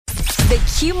The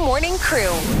Q Morning Crew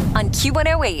on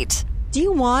Q108. Do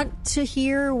you want to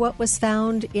hear what was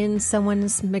found in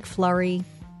someone's McFlurry?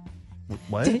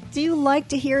 What? Do you like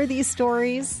to hear these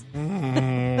stories?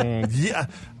 Yeah.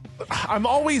 I'm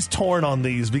always torn on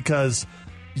these because,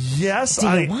 yes, Do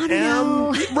you I wanna am.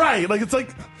 know? Right. Like, it's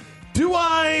like, do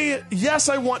I? Yes,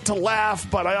 I want to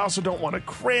laugh, but I also don't want to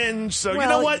cringe. So, you know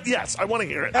Well, what? Yes, I want to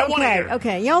hear it. I want to hear it.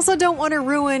 Okay. You also don't want to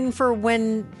ruin for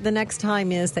when the next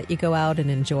time is that you go out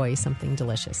and enjoy something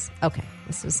delicious. Okay.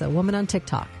 This is a woman on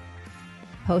TikTok.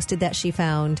 Posted that she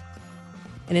found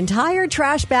an entire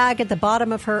trash bag at the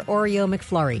bottom of her Oreo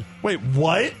McFlurry. Wait,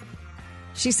 what?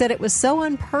 She said it was so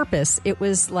on purpose. It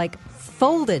was like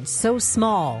folded so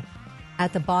small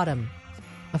at the bottom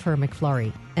of her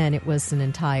McFlurry. And it was an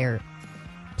entire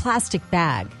plastic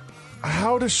bag.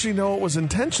 How does she know it was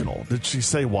intentional? Did she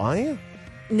say why?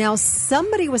 Now,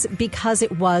 because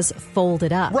it was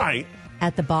folded up. Right.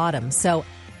 At the bottom. So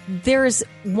there's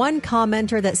one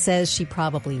commenter that says she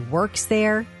probably works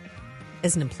there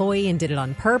as an employee and did it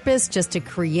on purpose just to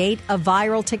create a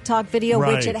viral TikTok video,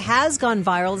 Right. which it has gone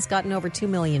viral. It's gotten over 2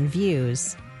 million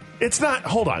views. It's not,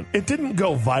 hold on. It didn't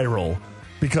go viral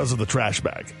because of the trash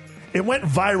bag. It went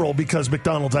viral because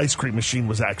McDonald's ice cream machine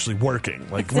was actually working.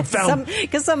 Like, we found...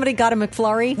 Because somebody got a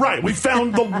McFlurry? Right. We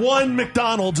found the one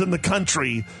McDonald's in the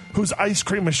country whose ice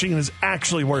cream machine is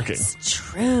actually working. It's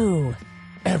true.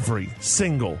 Every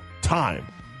single time.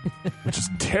 Which is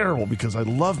terrible because I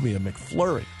love me a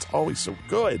McFlurry. It's always so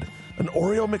good. An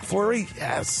Oreo McFlurry?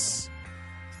 Yes.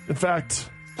 In fact,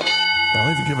 I'll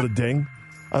even give it a ding.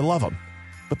 I love them.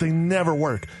 But they never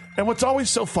work. And what's always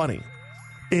so funny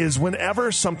is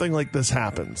whenever something like this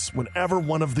happens, whenever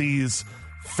one of these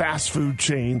fast food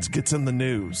chains gets in the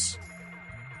news,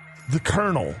 the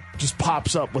Colonel just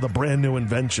pops up with a brand new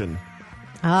invention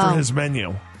for his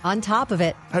menu. On top of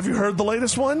it. Have you heard the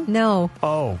latest one? No.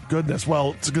 Oh, goodness.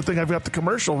 Well, it's a good thing I've got the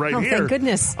commercial right here. Thank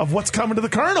goodness. Of what's coming to the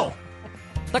Colonel.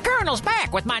 The Colonel's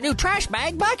back with my new trash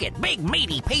bag bucket. Big,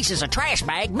 meaty pieces of trash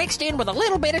bag mixed in with a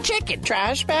little bit of chicken.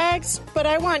 Trash bags? But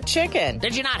I want chicken.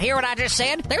 Did you not hear what I just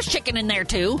said? There's chicken in there,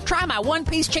 too. Try my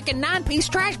one-piece chicken, 9-piece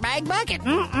trash bag bucket.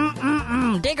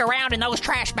 Dig around in those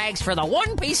trash bags for the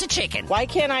one piece of chicken. Why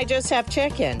can't I just have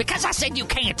chicken? Because I said you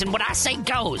can't, and what I say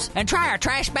goes. And try our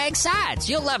trash bag sides.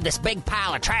 You'll love this big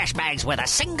pile of trash bags with a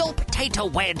single potato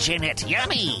wedge in it.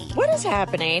 Yummy. What is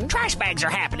happening? Trash bags are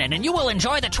happening, and you will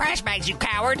enjoy the trash bags, you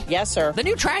coward. Yes, sir. The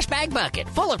new trash bag bucket,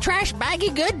 full of trash baggy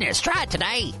goodness. Try it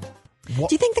today. Do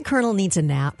you think the Colonel needs a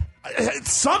nap?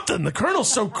 It's something. The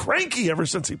Colonel's so cranky ever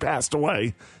since he passed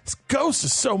away. His ghost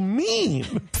is so mean.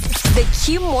 The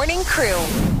Q Morning Crew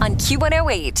on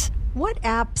Q108. What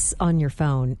apps on your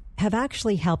phone have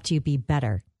actually helped you be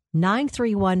better?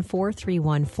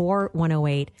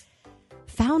 931-431-4108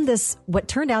 found this, what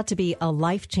turned out to be a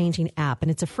life-changing app, and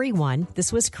it's a free one.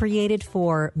 This was created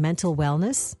for mental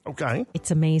wellness. Okay.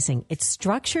 It's amazing. It's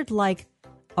structured like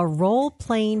a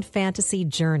role-playing fantasy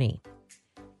journey.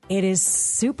 It is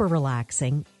super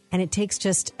relaxing, and it takes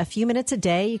just a few minutes a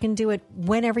day. You can do it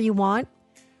whenever you want,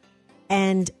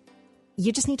 and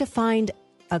you just need to find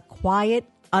a quiet,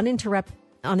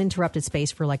 uninterrupted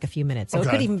space for like a few minutes. So It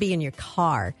could even be in your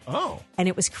car. Oh. And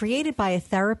it was created by a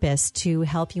therapist to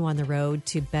help you on the road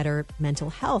to better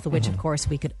mental health, which of course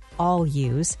we could all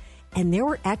use. And there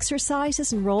were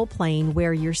exercises and role playing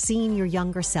where you're seeing your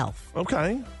younger self.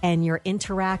 Okay. And you're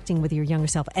interacting with your younger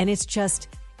self. And it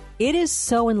is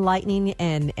so enlightening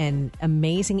and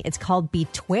amazing. It's called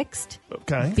Betwixt.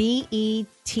 Okay. Betwixt.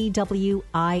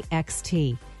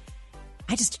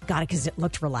 I just got it because it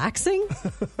looked relaxing,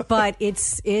 but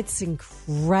it's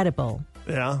incredible.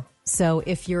 Yeah. So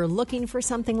if you're looking for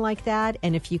something like that,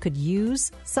 and if you could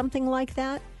use something like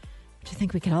that, which I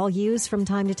think we could all use from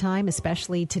time to time,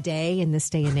 especially today in this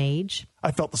day and age.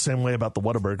 I felt the same way about the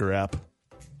Whataburger app. The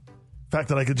fact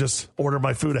that I could just order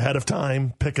my food ahead of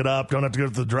time, pick it up, don't have to go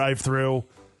to the drive-thru.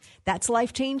 That's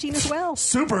life-changing as well.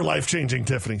 Super life-changing,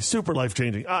 Tiffany. Super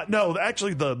life-changing. No,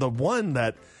 actually, the one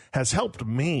that has helped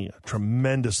me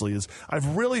tremendously is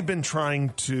I've really been trying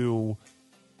to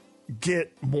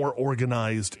get more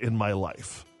organized in my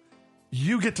life.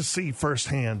 You get to see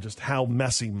firsthand just how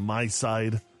messy my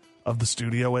side of the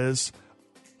studio is.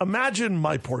 Imagine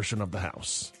my portion of the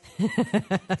house.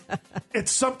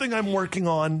 It's something I'm working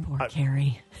on. Poor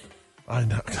Carrie. I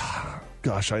know.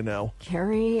 Gosh, I know.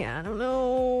 Carrie, I don't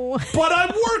know. But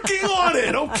I'm working on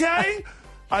it, okay?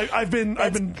 I've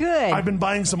been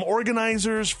buying some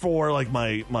organizers for like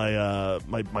my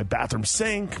bathroom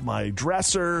sink, my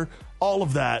dresser, all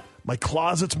of that. My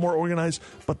closet's more organized.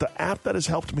 But the app that has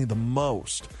helped me the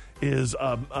most is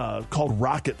called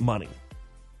Rocket Money.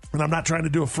 And I'm not trying to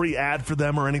do a free ad for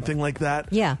them or anything like that.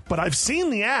 Yeah. But I've seen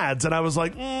the ads, and I was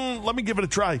like, let me give it a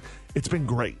try. It's been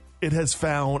great. It has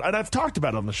found, and I've talked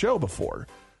about it on the show before,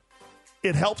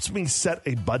 it helps me set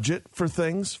a budget for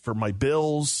things, for my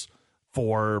bills,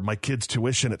 for my kids'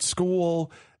 tuition at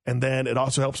school. And then it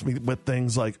also helps me with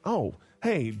things like, oh,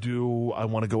 hey, do I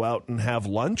want to go out and have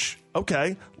lunch?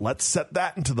 Okay, let's set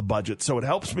that into the budget. So it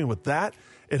helps me with that.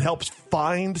 It helps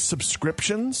find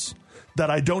subscriptions that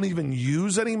I don't even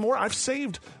use anymore. I've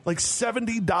saved like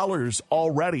 $70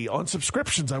 already on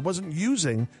subscriptions I wasn't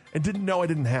using and didn't know I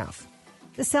didn't have.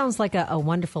 This sounds like a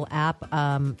wonderful app.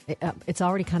 It's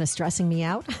already kind of stressing me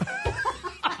out.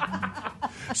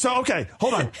 So, okay,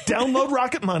 hold on. Download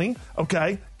Rocket Money,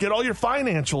 okay? Get all your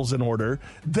financials in order.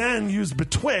 Then use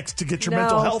Betwixt to get your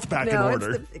mental health back in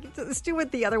order. Let's do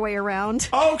it the other way around.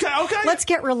 Okay. Let's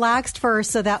get relaxed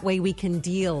first so that way we can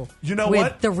deal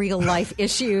with the real life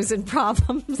issues and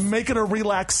problems. Make it a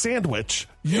relaxed sandwich.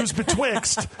 Use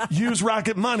Betwixt. Use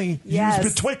Rocket Money. Yes.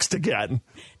 Use Betwixt again.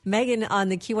 Megan on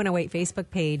the Q108 Facebook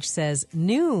page says,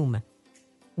 Noom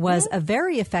was a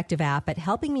very effective app at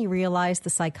helping me realize the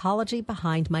psychology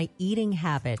behind my eating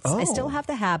habits. I still have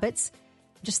the habits.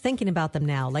 Just thinking about them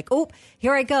now. Like, oh,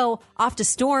 here I go, off to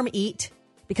storm eat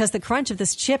because the crunch of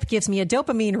this chip gives me a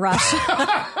dopamine rush.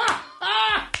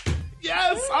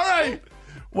 Yes, all right.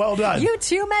 Well done. You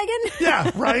too, Megan?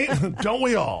 Yeah, right? Don't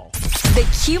we all? The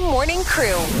Q Morning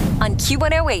Crew on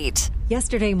Q108.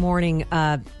 Yesterday morning,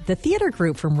 the theater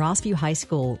group from Rossview High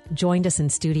School joined us in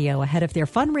studio ahead of their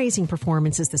fundraising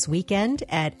performances this weekend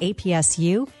at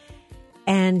APSU.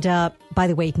 And by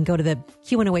the way, you can go to the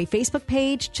Q108 Facebook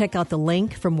page, check out the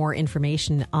link for more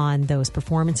information on those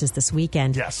performances this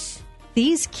weekend. Yes.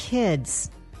 These kids,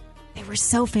 they were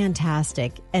so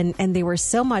fantastic and they were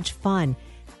so much fun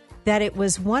that it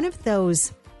was one of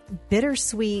those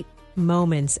bittersweet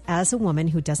moments as a woman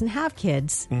who doesn't have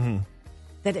kids. Mm-hmm.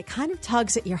 That it kind of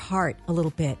tugs at your heart a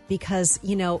little bit because,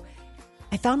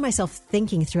 I found myself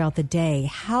thinking throughout the day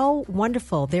how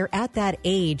wonderful they're at that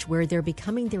age where they're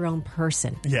becoming their own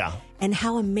person. Yeah. And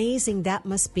how amazing that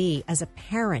must be as a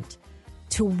parent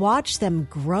to watch them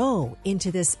grow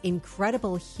into this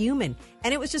incredible human.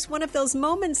 And it was just one of those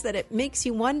moments that it makes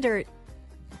you wonder,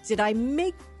 did I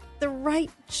make the right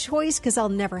choice? Because I'll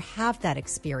never have that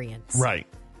experience. Right.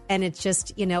 And it's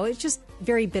just, it's just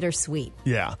very bittersweet.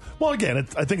 Yeah. Well, again,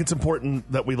 I think it's important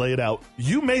that we lay it out.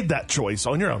 You made that choice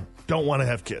on your own. Don't want to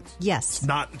have kids. Yes.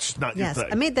 It's not your thing.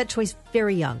 I made that choice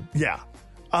very young. Yeah.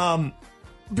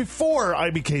 Before I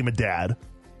became a dad,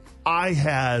 I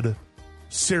had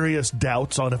serious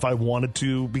doubts on if I wanted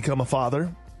to become a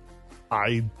father.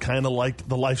 I kind of liked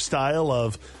the lifestyle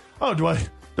of, do I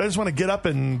just want to get up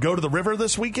and go to the river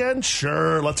this weekend?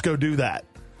 Sure, let's go do that.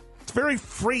 It's very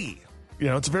free.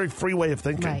 It's a very free way of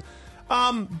thinking.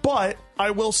 Right. But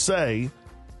I will say,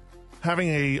 having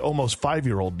a almost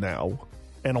 5-year-old now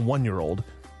and a 1-year-old,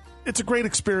 it's a great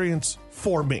experience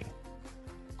for me.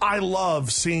 I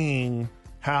love seeing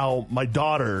how my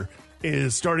daughter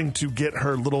is starting to get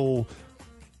her little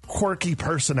quirky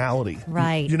personality.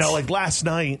 Right. Like last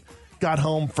night, got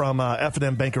home from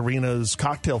F&M Bank Arena's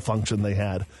cocktail function they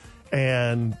had,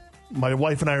 and my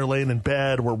wife and I are laying in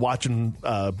bed. We're watching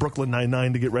Brooklyn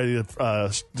Nine-Nine to get ready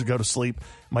to go to sleep.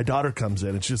 My daughter comes in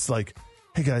and she's like,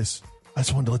 hey, guys, I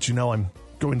just wanted to let you know I'm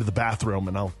going to the bathroom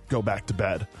and I'll go back to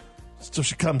bed. So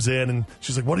she comes in and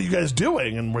she's like, what are you guys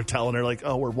doing? And we're telling her, like,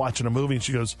 oh, we're watching a movie. And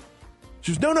she goes,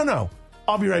 no,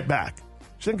 I'll be right back.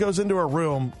 She then goes into her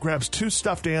room, grabs 2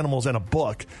 stuffed animals and a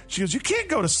book. She goes, you can't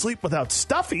go to sleep without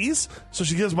stuffies. So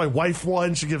she gives my wife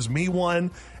one. She gives me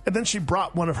one. And then she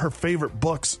brought one of her favorite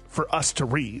books for us to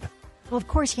read. Well, of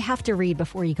course, you have to read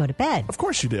before you go to bed. Of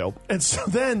course you do. And so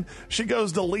then she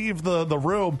goes to leave the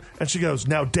room, and she goes,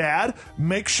 now, Dad,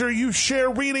 make sure you share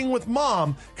reading with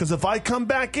Mom, because if I come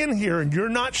back in here and you're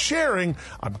not sharing,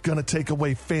 I'm going to take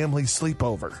away family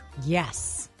sleepover.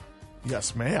 Yes.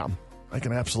 Yes, ma'am. I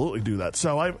can absolutely do that.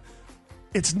 So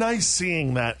it's nice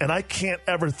seeing that, and I can't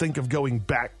ever think of going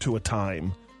back to a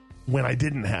time when I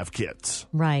didn't have kids.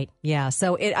 Right. Yeah.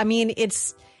 So,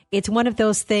 it's one of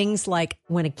those things like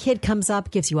when a kid comes up,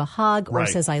 gives you a hug or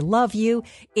says, I love you.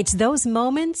 It's those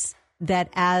moments that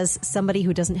as somebody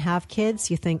who doesn't have kids,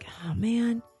 you think, oh,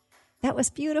 man, that was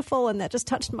beautiful. And that just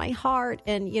touched my heart.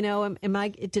 And,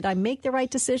 did I make the right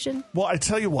decision? Well, I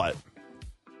tell you what,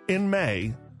 in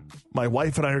May, my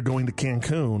wife and I are going to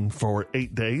Cancun for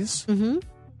 8 days. Mm-hmm.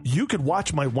 You could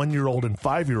watch my 1-year-old and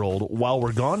 5-year-old while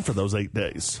we're gone for those 8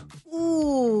 days.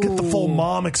 Ooh. Get the full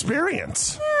mom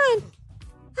experience.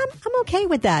 I'm okay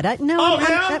with that. Oh,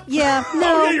 yeah? Yeah. No.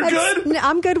 Oh, yeah, you're good?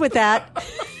 I'm good with that.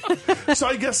 So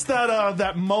I guess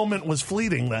that moment was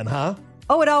fleeting then, huh?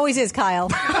 Oh, it always is, Kyle.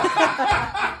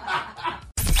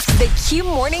 The Q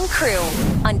Morning Crew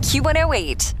on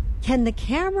Q108. Can the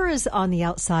cameras on the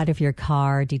outside of your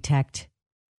car detect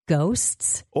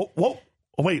ghosts? Oh, whoa.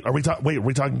 Oh, wait, are we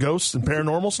talking ghosts and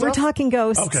paranormal stuff? We're talking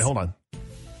ghosts. Okay, hold on.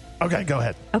 Okay, go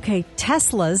ahead. Okay,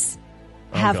 Teslas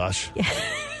have, Oh, gosh.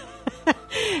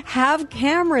 have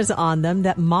cameras on them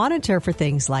that monitor for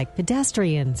things like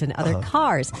pedestrians and other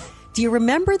cars. Do you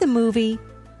remember the movie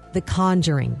The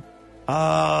Conjuring?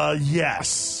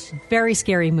 Yes. Very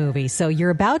scary movie. So you're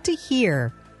about to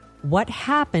hear what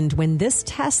happened when this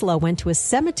Tesla went to a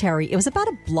cemetery. It was about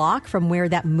a block from where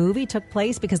that movie took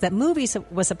place because that movie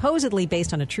was supposedly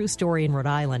based on a true story in Rhode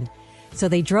Island. So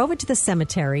they drove it to the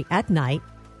cemetery at night.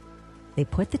 They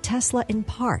put the Tesla in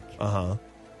park.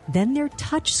 Then their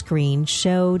touch screen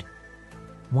showed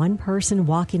one person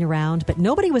walking around, but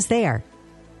nobody was there.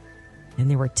 And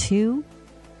there were two.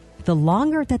 The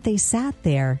longer that they sat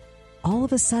there, all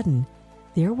of a sudden,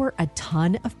 there were a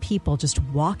ton of people just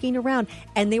walking around,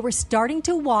 and they were starting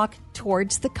to walk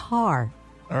towards the car.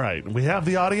 All right, we have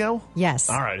the audio? Yes.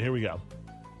 All right, here we go.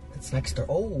 It's next to.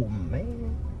 Oh,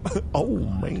 man. Oh,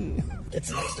 man.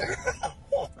 It's next to.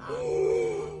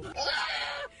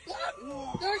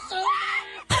 There's so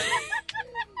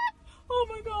Oh,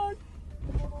 my God.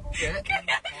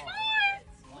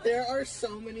 There are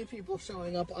so many people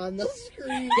showing up on the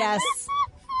screen. Yes.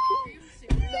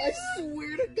 I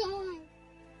swear to God.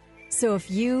 So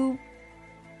if you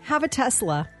have a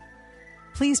Tesla,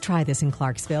 please try this in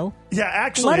Clarksville. Yeah,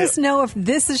 actually. Let us know if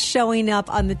this is showing up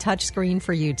on the touch screen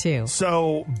for you, too.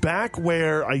 So back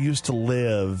where I used to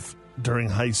live during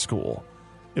high school,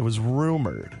 it was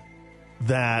rumored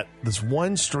that this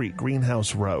one street,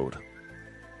 Greenhouse Road,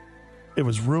 it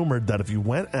was rumored that if you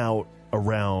went out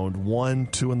around 1,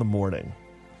 2 in the morning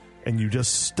and you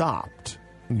just stopped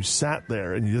and you sat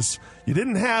there and you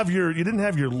didn't have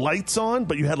your lights on,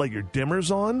 but you had like your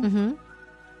dimmers on. Mm-hmm.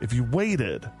 If you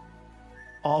waited,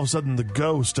 all of a sudden the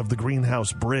ghost of the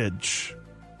Greenhouse Bridge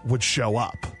would show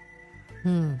up.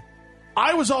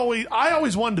 I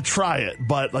always wanted to try it,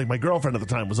 but like my girlfriend at the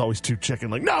time was always too chicken.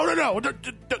 Like, no,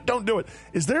 don't do it.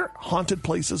 Is there haunted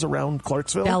places around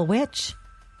Clarksville? Bell Witch.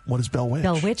 What is Bell Witch?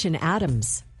 Bell Witch and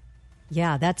Adams.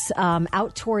 Yeah, that's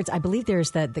out towards, I believe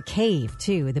there's the cave,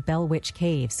 too, the Bell Witch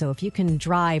Cave. So if you can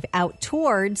drive out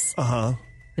towards the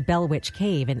Bell Witch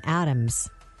Cave in Adams,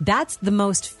 that's the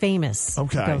most famous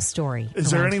ghost story.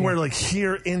 Is there around anywhere here. like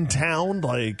here in town?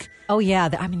 Like, Oh, yeah.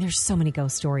 I mean, there's so many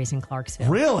ghost stories in Clarksville.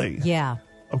 really? Yeah.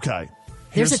 Okay.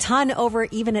 There's a ton over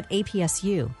even at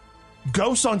APSU.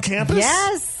 Ghosts on campus?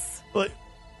 Yes. Like,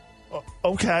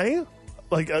 okay.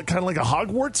 Like kind of like a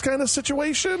Hogwarts kind of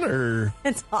situation, or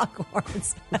It's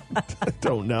Hogwarts. I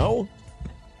don't know.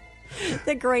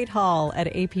 The Great Hall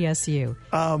at APSU.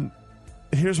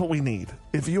 Here's what we need.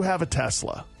 If you have a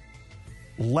Tesla,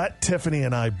 let Tiffany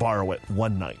and I borrow it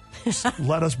one night. Just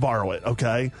let us borrow it,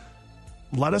 okay?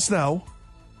 Let us know.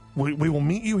 We will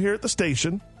meet you here at the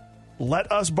station.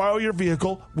 Let us borrow your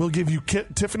vehicle. We'll give you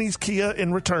Tiffany's Kia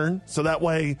in return, so that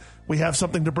way we have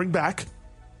something to bring back. I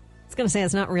was going to say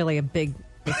it's not really a big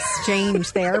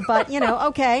exchange there, but,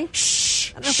 okay.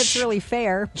 Shh. I don't know if it's really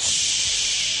fair.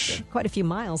 Shh. Quite a few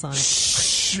miles on it.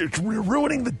 Shh. You're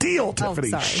ruining the deal, Tiffany.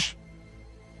 sorry. Shh.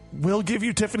 We'll give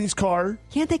you Tiffany's car.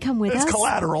 Can't they come with us? It's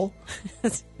collateral.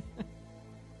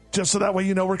 Just so that way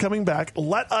you know we're coming back.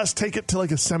 Let us take it to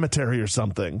like a cemetery or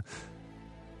something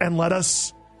and let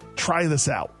us try this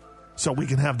out so we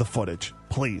can have the footage.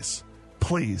 Please.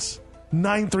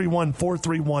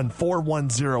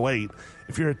 931-431-4108.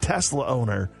 If you're a Tesla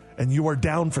owner and you are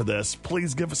down for this,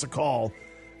 please give us a call.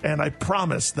 And I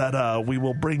promise that we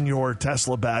will bring your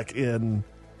Tesla back in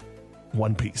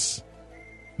one piece.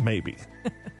 Maybe.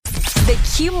 The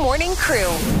Q Morning Crew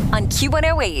on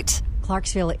Q108.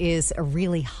 Clarksville is a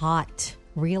really hot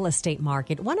real estate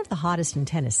market, one of the hottest in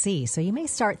Tennessee. So you may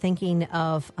start thinking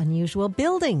of unusual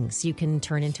buildings you can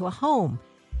turn into a home,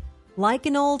 like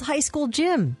an old high school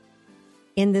gym.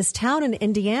 In this town in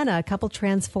Indiana, a couple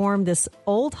transformed this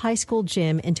old high school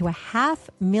gym into a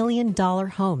 $500,000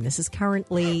 home. This is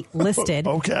currently listed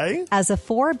as a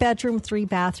 4-bedroom,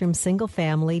 3-bathroom,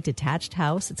 single-family detached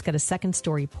house. It's got a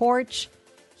second-story porch,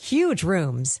 huge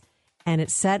rooms, and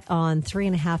it's set on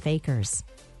 3.5 acres.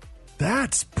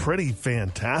 That's pretty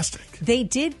fantastic. They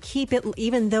did keep it,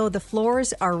 even though the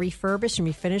floors are refurbished and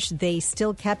refinished, they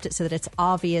still kept it so that it's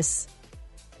obvious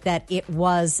that it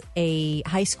was a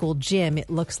high school gym. It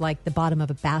looks like the bottom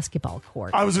of a basketball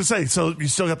court. I was going to say, so you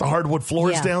still got the hardwood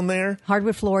floors down there?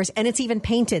 Hardwood floors, and it's even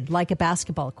painted like a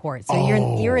basketball court. So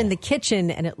you're in the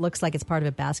kitchen, and it looks like it's part of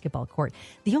a basketball court.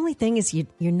 The only thing is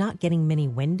you're not getting many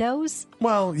windows.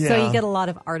 Well, yeah. So you get a lot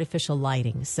of artificial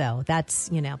lighting. So that's,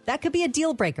 that could be a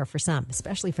deal breaker for some,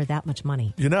 especially for that much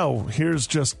money. Here's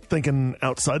just thinking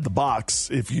outside the box.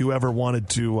 If you ever wanted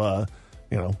to,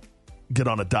 get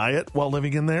on a diet while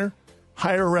living in there,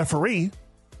 hire a referee,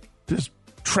 just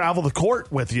travel the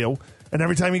court with you, and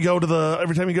every time you go to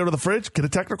the fridge, get a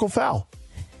technical foul.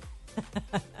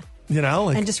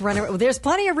 And just run around. There's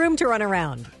plenty of room to run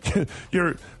around.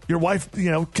 Your wife,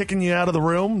 kicking you out of the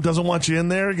room, doesn't want you in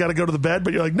there. You got to go to the bed,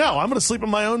 but you're like, no, I'm going to sleep in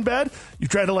my own bed. You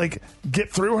try to get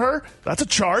through her. That's a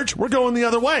charge. We're going the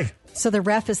other way. So the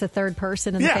ref is the third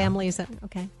person in the family. Is that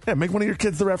okay? Yeah, make one of your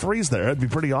kids the referees there. That'd be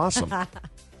pretty awesome.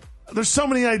 There's so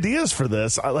many ideas for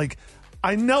this.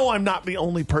 I know I'm not the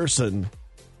only person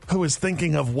who is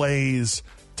thinking of ways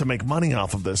to make money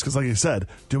off of this. Because like I said,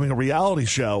 doing a reality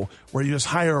show where you just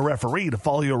hire a referee to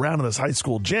follow you around in this high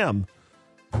school gym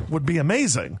would be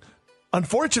amazing.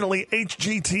 Unfortunately,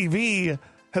 HGTV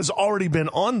has already been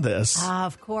on this.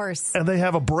 Of course. And they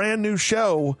have a brand new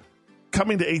show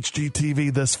coming to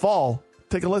HGTV this fall.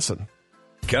 Take a listen.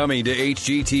 Coming to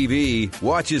HGTV,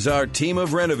 watch as our team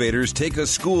of renovators take a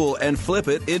school and flip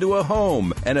it into a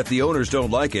home. And if the owners don't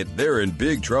like it, they're in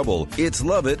big trouble. It's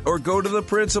love it or go to the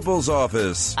principal's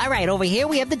office. All right, over here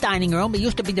we have the dining room. It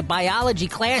used to be the biology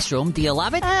classroom. Do you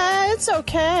love it? It's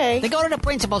okay. Then go to the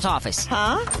principal's office.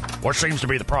 Huh? What seems to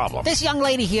be the problem? This young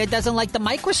lady here doesn't like the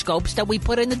microscopes that we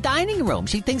put in the dining room.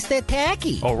 She thinks they're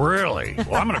tacky. Oh, really?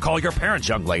 Well, I'm going to call your parents,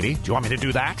 young lady. Do you want me to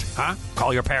do that? Huh?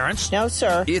 Call your parents? No,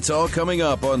 sir. It's all coming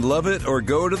up on Love It or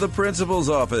Go to the Principal's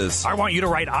Office. I want you to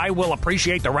write, I will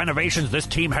appreciate the renovations this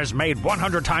team has made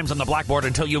 100 times on the blackboard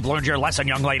until you've learned your lesson,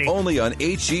 young lady. Only on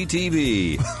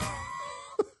HGTV.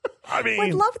 I mean,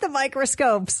 Would love the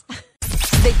microscopes.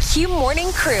 The Q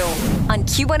Morning Crew on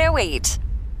Q108.